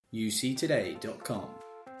uctoday.com.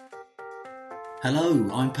 Hello,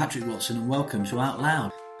 I'm Patrick Watson and welcome to Out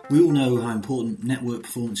Loud. We all know how important network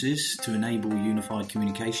performance is to enable unified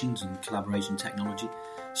communications and collaboration technology.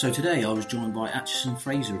 So today I was joined by Acheson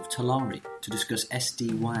Fraser of Talari to discuss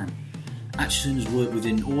SD-WAN. Acheson has worked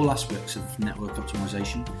within all aspects of network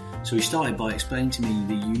optimization, so he started by explaining to me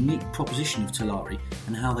the unique proposition of Talari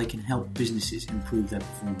and how they can help businesses improve their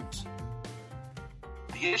performance.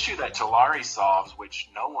 The issue that Talari solves, which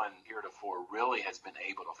no one heretofore really has been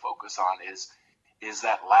able to focus on, is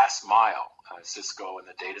that last mile. Cisco and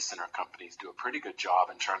the data center companies do a pretty good job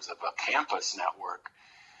in terms of a campus network.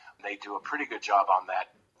 They do a pretty good job on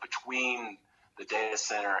that between the data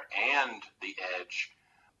center and the edge.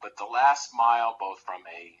 But the last mile, both from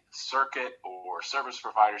a circuit or service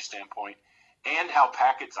provider standpoint and how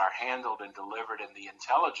packets are handled and delivered and the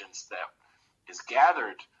intelligence that is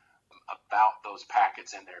gathered about those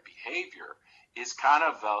packets and their behavior, is kind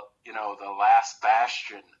of the last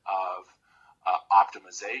bastion of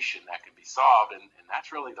optimization that can be solved, and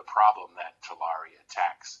that's really the problem that Talari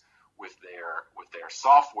attacks with their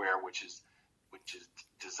software, which is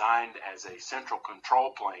designed as a central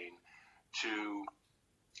control plane to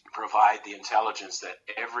provide the intelligence that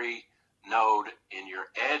every node in your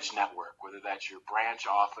edge network, whether that's your branch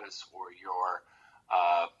office or your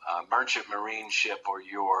merchant marine ship or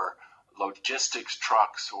your logistics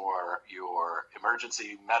trucks or your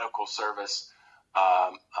emergency medical service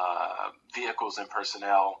vehicles and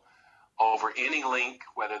personnel, over any link,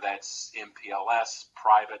 whether that's MPLS,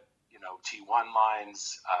 private, T1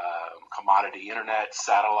 lines, commodity internet,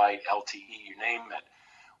 satellite, LTE, you name it.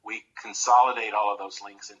 We consolidate all of those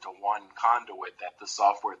links into one conduit that the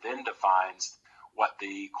software then defines what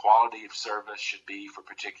the quality of service should be for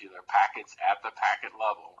particular packets at the packet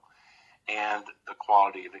level and the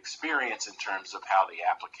quality of experience in terms of how the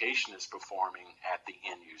application is performing at the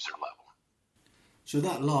end user level. So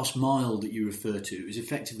that last mile that you refer to is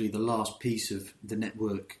effectively the last piece of the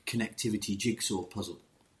network connectivity jigsaw puzzle.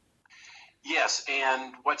 Yes,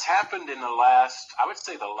 and what's happened in the last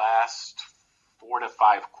 4 to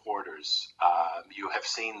 5 quarters, you have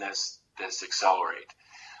seen this accelerate.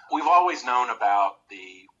 We've always known about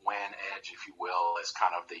the WAN edge, if you will, as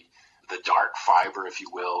kind of the dark fiber, if you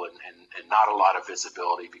will, and not a lot of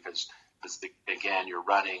visibility because again, you're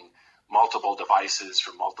running multiple devices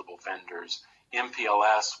from multiple vendors.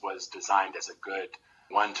 MPLS was designed as a good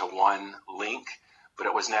one-to-one link, but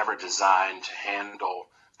it was never designed to handle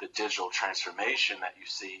the digital transformation that you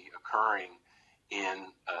see occurring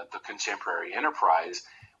in the contemporary enterprise,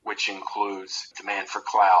 which includes demand for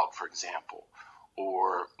cloud, for example,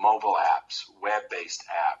 or mobile apps, web-based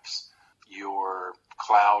apps, your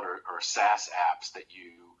cloud or SaaS apps that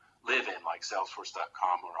you live in, like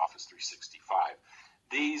Salesforce.com or Office 365.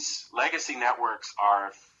 These legacy networks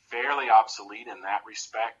are fairly obsolete in that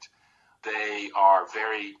respect. They are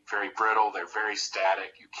very, very brittle. They're very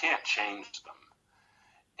static. You can't change them.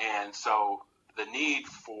 And so the need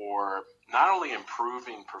for not only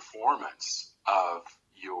improving performance of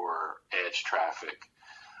your edge traffic,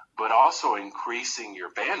 but also increasing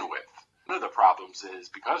your bandwidth. One of the problems is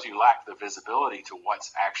because you lack the visibility to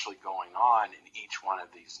what's actually going on in each one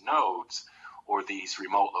of these nodes or these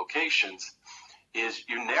remote locations, is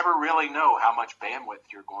you never really know how much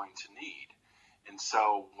bandwidth you're going to need. And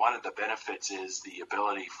so one of the benefits is the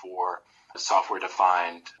ability for a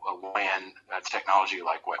software-defined WAN technology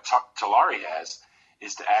like what Talari has,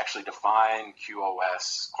 is to actually define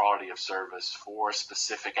QoS, quality of service, for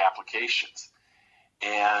specific applications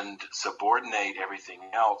and subordinate everything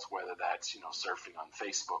else, whether that's surfing on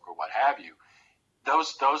Facebook or what have you.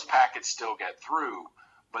 Those packets still get through,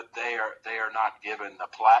 but they are not given the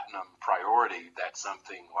platinum priority that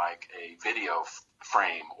something like a video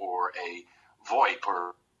frame or a VoIP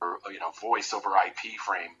or voice over IP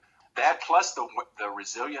frame. That plus the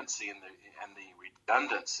resiliency and the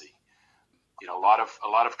redundancy. A lot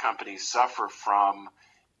of companies suffer from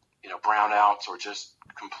brownouts or just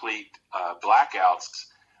complete blackouts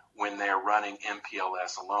when they're running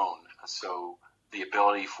MPLS alone. So the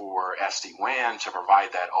ability for SD-WAN to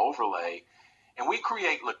provide that overlay. And we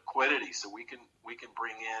create liquidity, so we can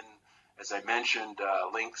bring in, as I mentioned,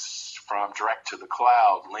 links from direct to the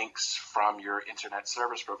cloud, links from your internet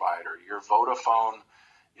service provider, your Vodafone,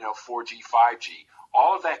 4G, 5G.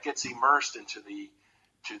 All of that gets immersed into the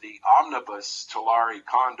omnibus Talari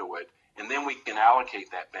conduit, and then we can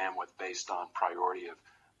allocate that bandwidth based on priority of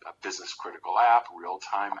a business critical app,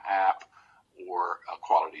 real-time app, or a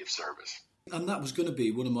quality of service. And that was going to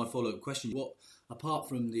be one of my follow-up questions. What, apart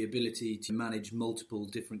from the ability to manage multiple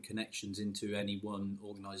different connections into any one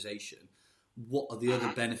organization, what are the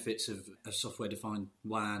other benefits of a software-defined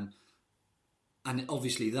WAN? And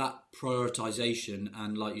obviously that prioritization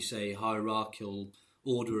and, like you say, hierarchical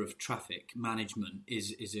order of traffic management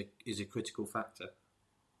is a critical factor.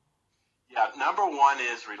 Yeah, number one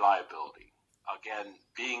is reliability. Again,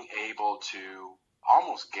 being able to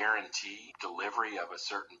almost guarantee delivery of a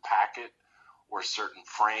certain packet or certain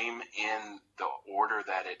frame in the order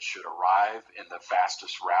that it should arrive in the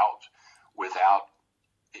fastest route without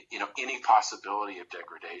any possibility of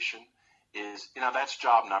degradation is, that's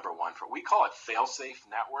job number one. We call it fail-safe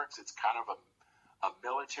networks. It's kind of a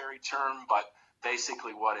military term, but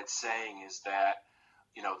basically what it's saying is that,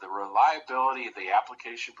 the reliability of the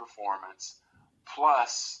application performance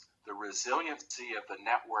plus the resiliency of the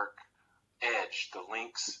network edge, the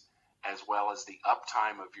links, as well as the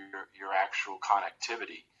uptime of your actual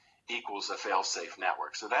connectivity equals a fail-safe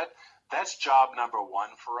network. So that's job number one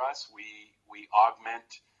for us. We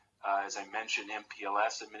augment, as I mentioned,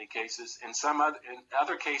 MPLS in many cases. In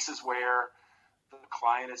other cases where the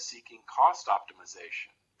client is seeking cost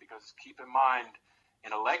optimization, because keep in mind,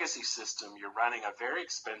 in a legacy system, you're running a very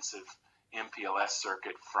expensive MPLS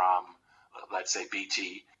circuit from, let's say,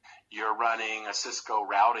 BT. You're running a Cisco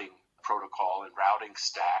routing protocol and routing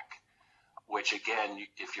stack, which again,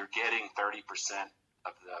 if you're getting 30%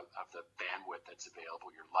 of the bandwidth that's available,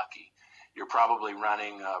 you're lucky. You're probably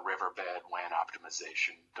running a Riverbed WAN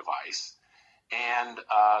optimization device and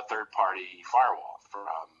a third-party firewall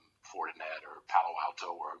from Fortinet or Palo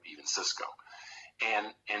Alto or even Cisco.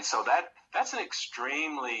 And so that's an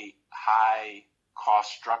extremely high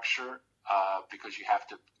cost structure because you have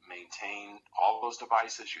to maintain all those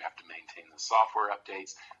devices. You have to maintain the software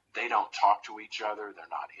updates. They don't talk to each other.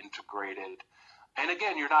 They're not integrated. And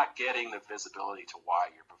again, you're not getting the visibility to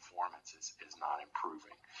why your performance is not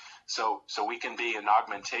improving. So we can be an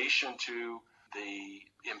augmentation to the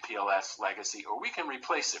MPLS legacy, or we can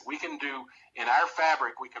replace it. We can do, in our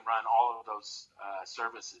fabric, we can run all of those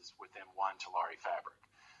services within one Talari fabric.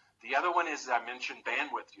 The other one is, I mentioned,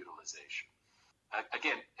 bandwidth utilization.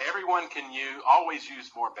 Again, everyone can always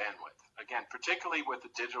use more bandwidth. Again, particularly with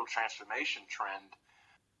the digital transformation trend,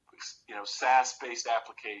 SaaS-based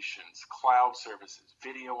applications, cloud services,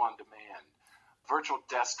 video on demand, virtual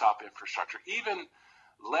desktop infrastructure, even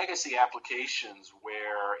legacy applications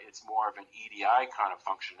where it's more of an EDI kind of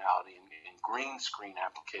functionality and green screen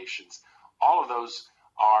applications. All of those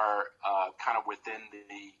are kind of within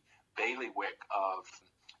the bailiwick of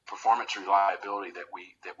performance reliability that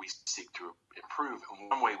we seek to improve.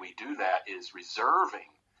 And one way we do that is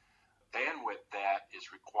reserving bandwidth that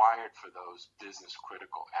is required for those business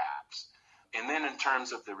critical apps. And then in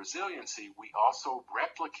terms of the resiliency, we also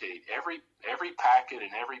replicate every packet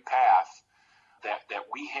and every path that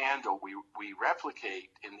we handle, we replicate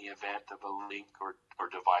in the event of a link or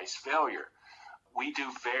device failure. We do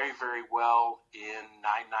very, very well in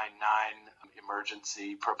 999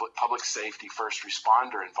 emergency public safety first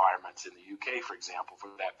responder environments in the UK, for example,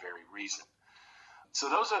 for that very reason. So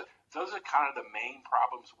those are kind of the main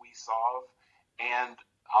problems we solve, and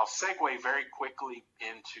I'll segue very quickly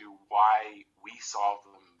into why we solve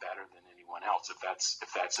them better than anyone else, if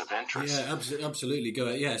that's of interest. Yeah, absolutely. Go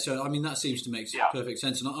ahead. Yeah, so I mean that seems to make perfect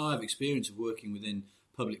sense, and I have experience of working within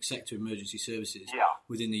public sector emergency services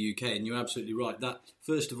within the UK, and you're absolutely right. That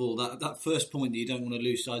first of all, that first point that you don't want to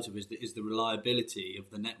lose sight of is the reliability of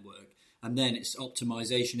the network, and then it's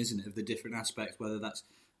optimization, isn't it, of the different aspects, whether that's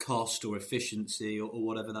cost or efficiency or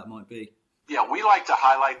whatever that might be. Yeah, we like to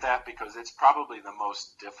highlight that because it's probably the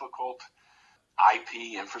most difficult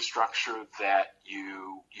IP infrastructure that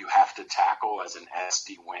you have to tackle as an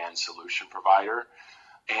SD-WAN solution provider,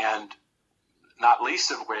 and not least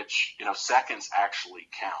of which, seconds actually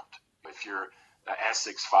count. If you're the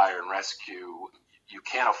Essex Fire and Rescue, you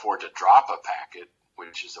can't afford to drop a packet,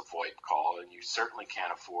 which is a VoIP call, and you certainly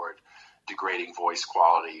can't afford degrading voice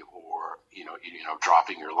quality or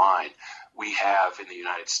dropping your line. We have in the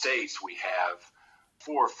United States, we have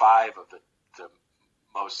 4 or 5 of the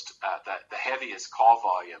most the heaviest call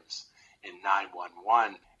volumes in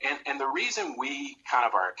 911, and the reason we kind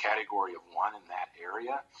of are a category of one in that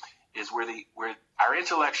area is we're our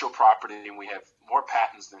intellectual property, and we have more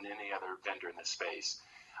patents than any other vendor in this space.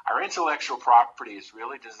 Our intellectual property is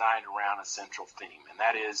really designed around a central theme, and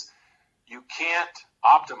that is you can't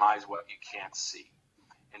optimize what you can't see.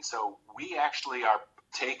 And so we actually are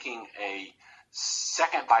taking a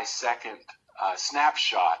second-by-second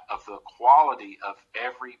snapshot of the quality of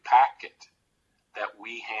every packet that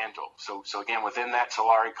we handle. So again, within that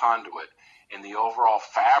Talari conduit, in the overall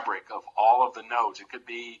fabric of all of the nodes, it could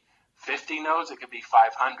be 50 nodes, it could be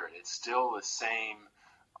 500. It's still the same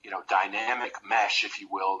dynamic mesh, if you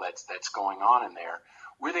will, that's going on in there.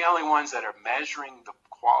 We're the only ones that are measuring the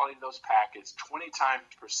quality of those packets 20 times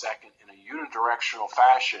per second in a unidirectional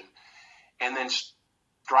fashion, and then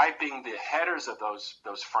striping the headers of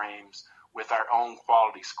those frames with our own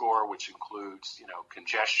quality score, which includes,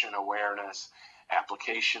 congestion awareness,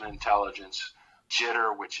 application intelligence,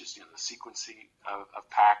 jitter, which is the sequencing of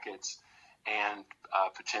packets, and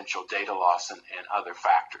potential data loss and other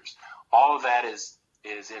factors. All of that is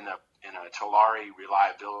in a Tulare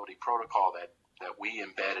reliability protocol that we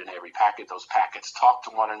embed in every packet. Those packets talk to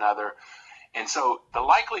one another. And so the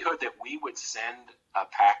likelihood that we would send a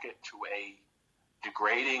packet to a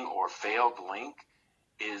degrading or failed link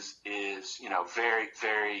is very,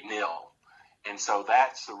 very nil. And so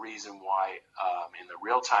that's the reason why in the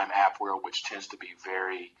real-time app world, which tends to be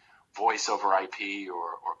very voice over IP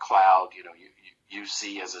or cloud,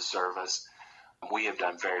 UC as a service, we have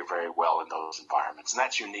done very, very well in those environments. And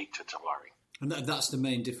that's unique to Tulare. And that's the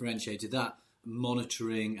main differentiator, that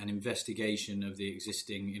monitoring and investigation of the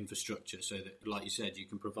existing infrastructure, so that, like you said, you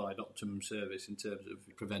can provide optimum service in terms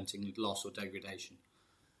of preventing loss or degradation.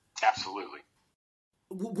 Absolutely.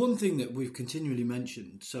 One thing that we've continually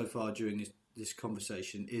mentioned so far during this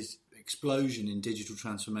conversation is explosion in digital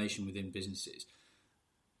transformation within businesses.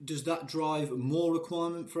 Does that drive more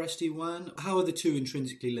requirement for SD-WAN? How are the two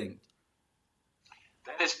intrinsically linked?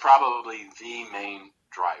 That is probably the main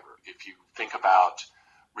driver. If you think about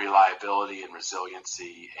reliability and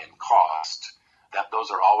resiliency and cost,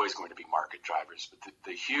 those are always going to be market drivers. But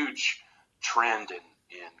the huge trend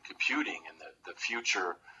in computing and the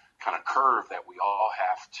future kind of curve that we all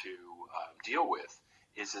have to deal with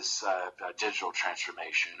is this digital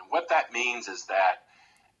transformation. And what that means is that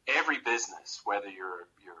every business, whether you're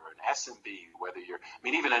an SMB, whether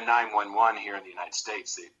even in 911 here in the United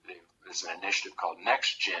States, there's an initiative called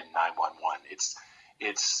Next Gen 911.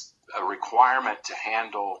 It's a requirement to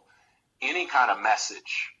handle any kind of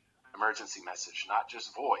message, emergency message, not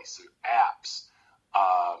just voice, apps,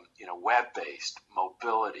 web-based,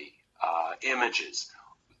 mobility, images.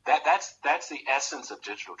 That's the essence of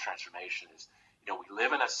digital transformation. Is we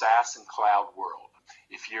live in a SaaS and cloud world.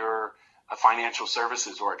 If you're a financial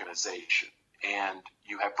services organization and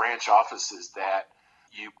you have branch offices that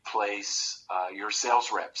you place your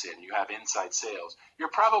sales reps in, you have inside sales, you're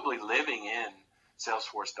probably living in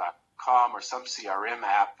Salesforce.com or some CRM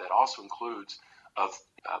app that also includes a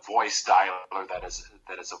voice dialer that is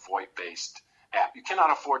a VoIP-based app. You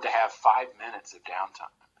cannot afford to have 5 minutes of downtime.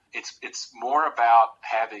 It's more about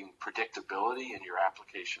having predictability in your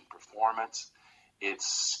application performance.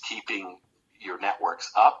 It's keeping your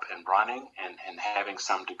networks up and running and having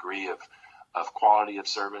some degree of quality of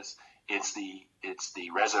service. It's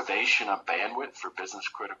the reservation of bandwidth for business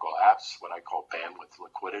critical apps, what I call bandwidth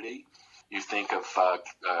liquidity. You think of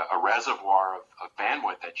a reservoir of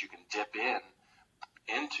bandwidth that you can dip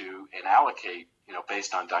into and allocate,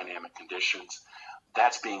 based on dynamic conditions.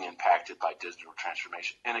 That's being impacted by digital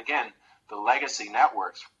transformation. And again, the legacy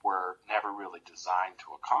networks were never really designed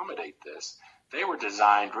to accommodate this. They were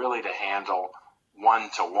designed really to handle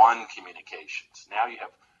one-to-one communications. Now you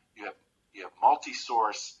have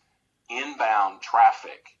multi-source inbound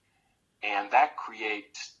traffic, and that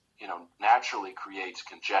naturally creates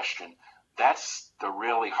congestion. That's the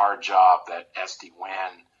really hard job that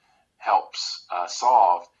SD-WAN helps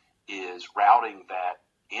solve, is routing that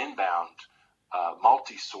inbound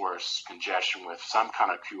multi-source congestion with some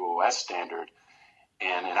kind of QoS standard.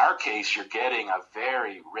 And in our case, you're getting a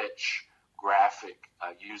very rich graphic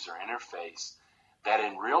user interface that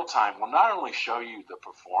in real time will not only show you the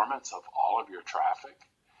performance of all of your traffic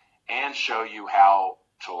and show you how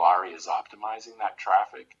Tulare is optimizing that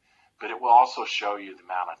traffic, but it will also show you the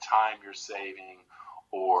amount of time you're saving,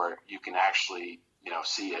 or you can actually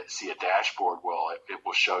see a dashboard. Well, it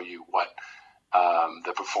will show you what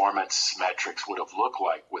the performance metrics would have looked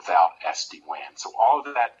like without SD-WAN. So all of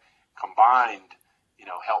that combined,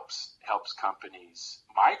 helps companies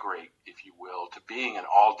migrate, if you will, to being an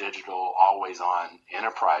all digital, always on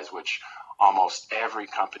enterprise, which almost every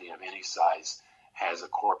company of any size has a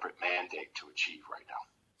corporate mandate to achieve right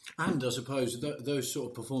now. And I suppose those sort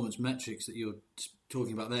of performance metrics that you're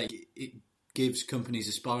talking about there, it gives companies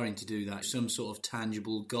aspiring to do that some sort of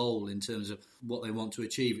tangible goal in terms of what they want to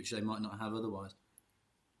achieve, which they might not have otherwise.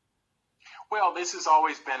 Well, this has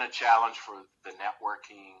always been a challenge for the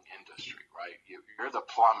networking industry, right? You're the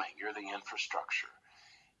plumbing, you're the infrastructure.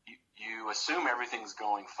 You assume everything's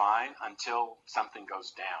going fine until something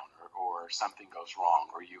goes down or something goes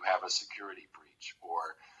wrong, or you have a security breach,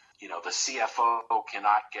 or the CFO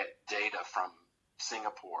cannot get data from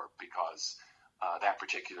Singapore because that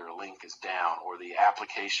particular link is down, or the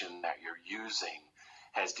application that you're using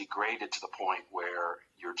has degraded to the point where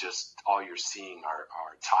all you're seeing are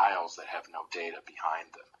tiles that have no data behind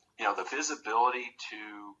them. The visibility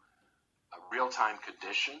to real-time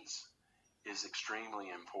conditions is extremely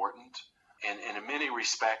important. And in many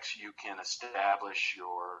respects, you can establish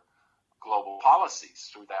your global policies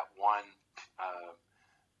through that one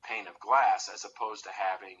pane of glass, as opposed to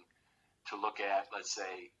having to look at, let's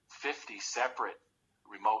say, 50 separate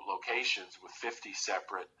remote locations with 50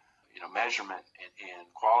 separate measurement and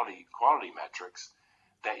quality metrics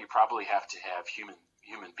that you probably have to have human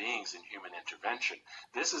beings and human intervention.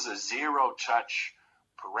 This is a zero-touch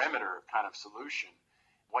perimeter kind of solution.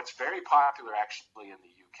 What's very popular actually in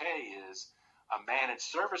the UK is a managed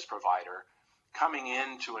service provider coming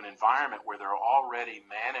into an environment where they're already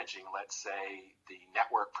managing, let's say, the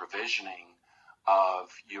network provisioning of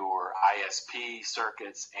your ISP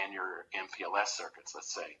circuits and your MPLS circuits,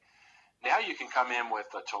 let's say. Now you can come in with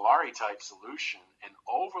a Tulare type solution and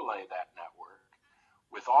overlay that network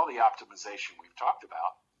with all the optimization we've talked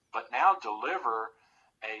about, but now deliver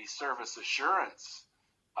a service assurance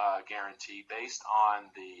guarantee based on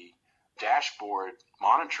the dashboard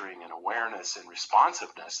monitoring and awareness and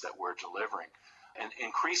responsiveness that we're delivering. And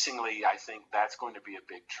increasingly, I think that's going to be a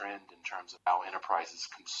big trend in terms of how enterprises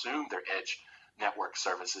consume their edge network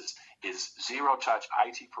services, is zero-touch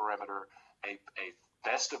IT perimeter, a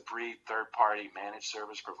best-of-breed third-party managed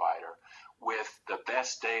service provider with the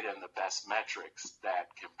best data and the best metrics that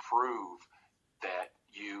can prove that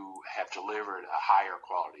you have delivered a higher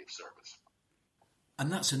quality of service.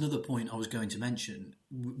 And that's another point I was going to mention.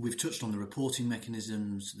 We've touched on the reporting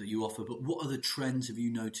mechanisms that you offer, but what other trends have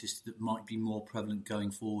you noticed that might be more prevalent going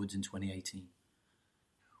forwards in 2018?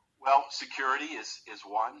 Well, security is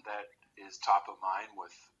one that is top of mind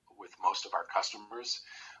with most of our customers.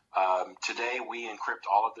 Today, we encrypt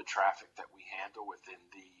all of the traffic that we handle within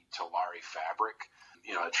the Tulare fabric,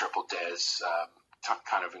 a triple DES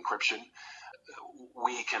kind of encryption.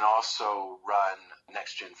 We can also run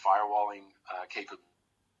next-gen firewalling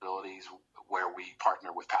capabilities where we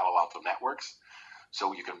partner with Palo Alto Networks.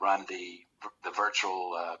 So you can run the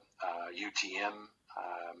virtual UTM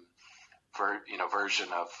version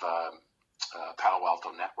of Palo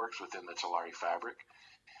Alto Networks within the Tulare fabric.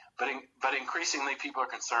 But increasingly, people are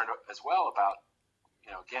concerned as well about,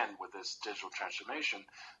 again, with this digital transformation,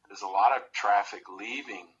 there's a lot of traffic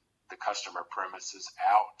leaving the customer premises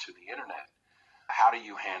out to the internet. How do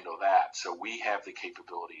you handle that? So we have the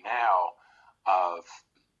capability now of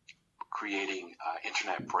creating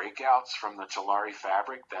internet breakouts from the Tulare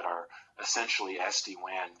fabric that are essentially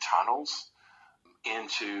SD-WAN tunnels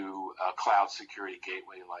into a cloud security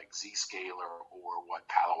gateway like Zscaler or what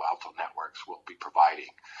Palo Alto Networks will be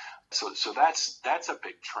providing. So that's a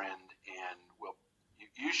big trend, and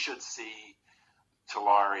you should see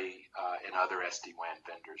Tulare and other SD-WAN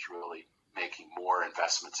vendors really making more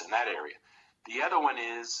investments in that area. The other one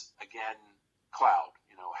is, again, cloud.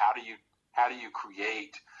 How do you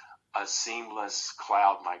create a seamless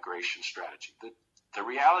cloud migration strategy? The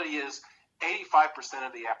reality is 85%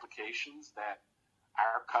 of the applications that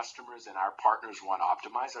our customers and our partners want to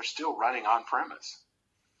optimize are still running on premise.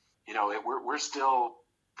 We're still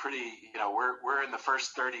pretty, we're in the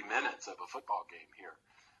first 30 minutes of a football game here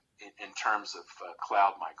in terms of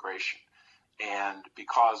cloud migration. And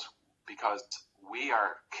because we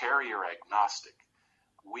are carrier agnostic,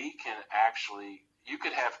 we can actually, you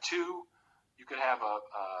could have a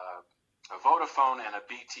Vodafone and a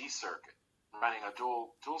BT circuit running a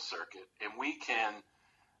dual circuit, and we can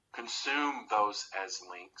consume those as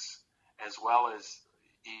links, as well as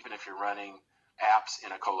even if you're running apps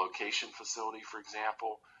in a co-location facility, for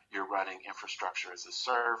example, you're running infrastructure as a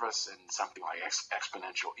service and something like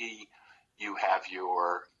Exponential E, you have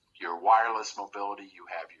your wireless mobility, you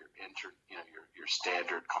have your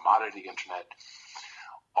standard commodity internet.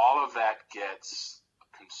 All of that gets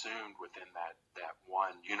consumed within that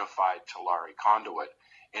one unified Tulare conduit,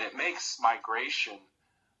 and it makes migration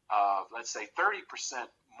of, let's say, 30%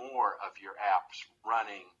 more of your apps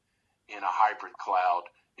running in a hybrid cloud,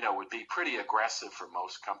 would be pretty aggressive for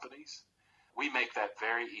most companies. We make that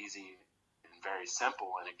very easy and very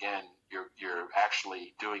simple. And again, you're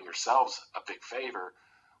actually doing yourselves a big favor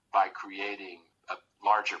by creating a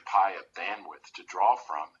larger pie of bandwidth to draw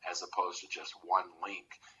from, as opposed to just one link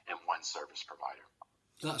and one service provider.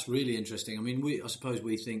 That's really interesting. I mean, I suppose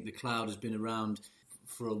we think the cloud has been around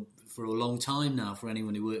for a long time now for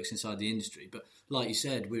anyone who works inside the industry. But like you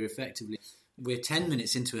said, we're 10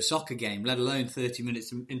 minutes into a soccer game, let alone 30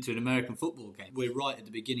 minutes into an American football game. We're right at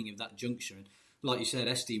the beginning of that juncture. And like you said,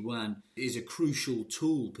 SD-WAN is a crucial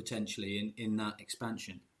tool potentially in that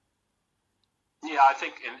expansion. Yeah, I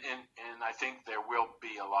think, and I think there will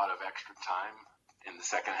be a lot of extra time in the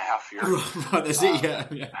second half here. Right, that's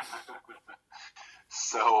it. Yeah.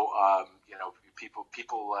 So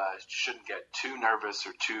people shouldn't get too nervous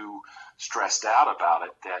or too stressed out about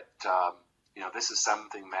it. That this is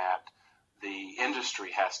something that the industry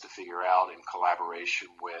has to figure out in collaboration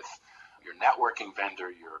with your networking vendor,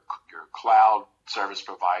 your cloud service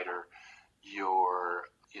provider, your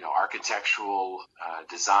architectural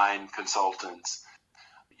design consultants,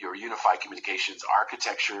 your unified communications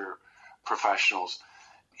architecture professionals,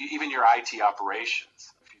 even your IT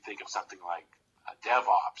operations. If you think of something like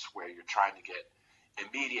DevOps, where you're trying to get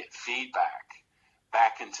immediate feedback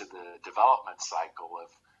back into the development cycle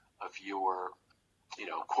of your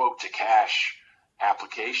quote to cash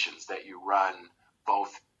applications that you run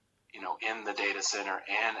both in the data center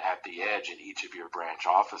and at the edge in each of your branch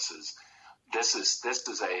offices. This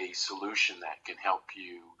is a solution that can help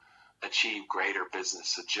you achieve greater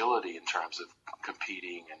business agility in terms of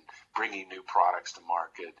competing and bringing new products to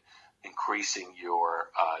market, increasing your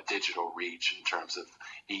digital reach in terms of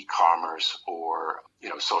e-commerce or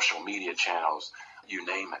social media channels, you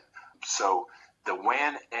name it. So the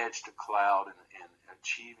WAN edge to cloud and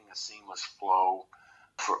achieving a seamless flow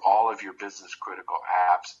for all of your business critical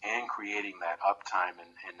apps and creating that uptime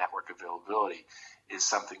and network availability is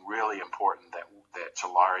something really important that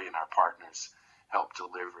Talari and our partners help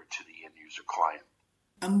deliver to the end user client.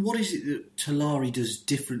 And what is it that Talari does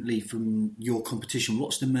differently from your competition?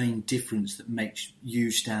 What's the main difference that makes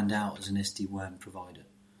you stand out as an SD-WAN provider?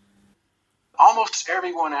 Almost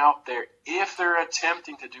everyone out there, if they're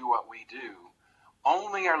attempting to do what we do,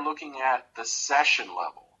 only are looking at the session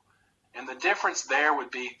level. And the difference there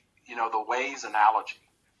would be, the Waze analogy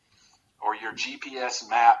or your GPS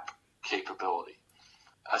map capability.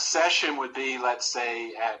 A session would be, let's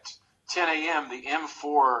say, at 10 a.m., the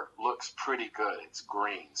M4 looks pretty good. It's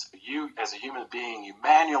green. So you, as a human being, you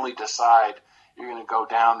manually decide you're going to go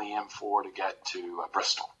down the M4 to get to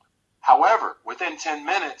Bristol. However, within 10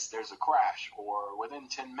 minutes, there's a crash, or within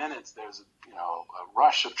 10 minutes, there's a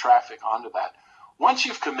rush of traffic onto that. Once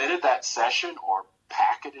you've committed that session or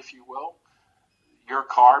packet, if you will, your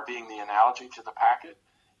car being the analogy to the packet,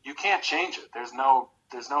 you can't change it. There's no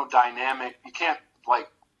dynamic. You can't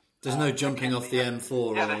There's no jumping off the M4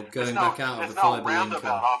 or going back out of the fiber link. There's no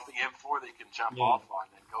roundabout off the M4 that you can jump off on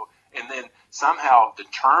and go, and then somehow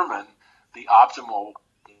determine the optimal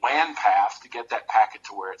WAN path to get that packet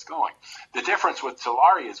to where it's going. The difference with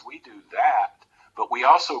Talari is we do that, but we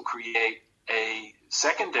also create a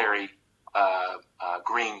secondary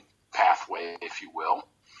green pathway, if you will.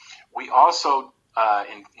 We also,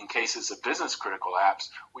 in cases of business critical apps,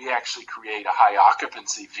 we actually create a high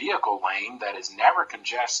occupancy vehicle lane that is never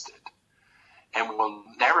congested and will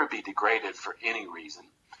never be degraded for any reason.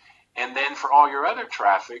 And then for all your other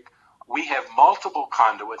traffic, we have multiple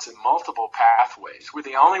conduits and multiple pathways. We're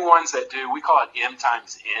the only ones that do, we call it M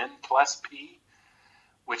times N plus P,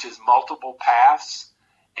 which is multiple paths,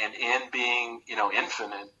 and N being,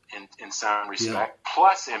 infinite in some respect,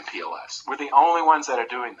 plus MPLS. We're the only ones that are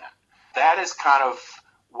doing that. That is kind of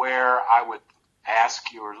where I would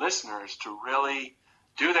ask your listeners to really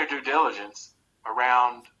do their due diligence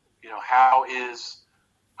around, how is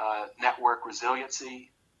network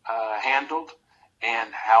resiliency handled,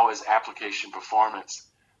 and how is application performance,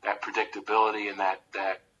 that predictability and that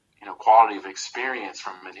quality of experience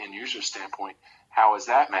from an end user standpoint, how is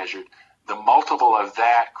that measured? The multiple of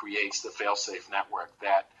that creates the fail-safe network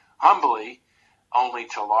that humbly only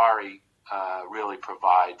Talari really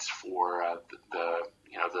provides for the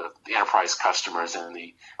enterprise customers and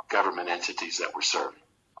the government entities that we're serving.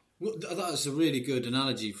 Well, that's a really good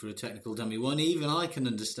analogy for a technical dummy. One even I can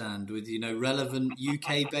understand with relevant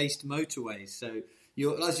UK-based motorways. So,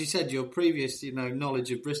 as you said, your previous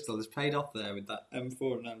knowledge of Bristol has paid off there with that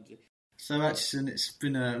M4 analogy. So, Atchison, it's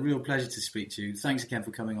been a real pleasure to speak to you. Thanks again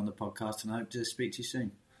for coming on the podcast, and I hope to speak to you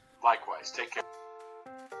soon. Likewise. Take care.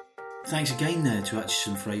 Thanks again there to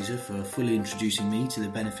Atchison Fraser for fully introducing me to the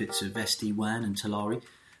benefits of SD-WAN and Talari.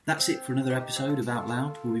 That's it for another episode of Out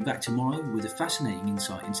Loud. We'll be back tomorrow with a fascinating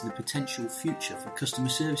insight into the potential future for customer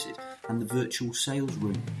services and the virtual sales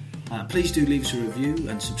room. Please do leave us a review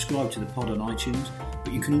and subscribe to the pod on iTunes,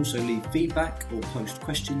 but you can also leave feedback or post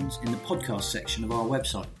questions in the podcast section of our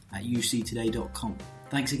website at uctoday.com.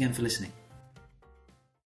 Thanks again for listening.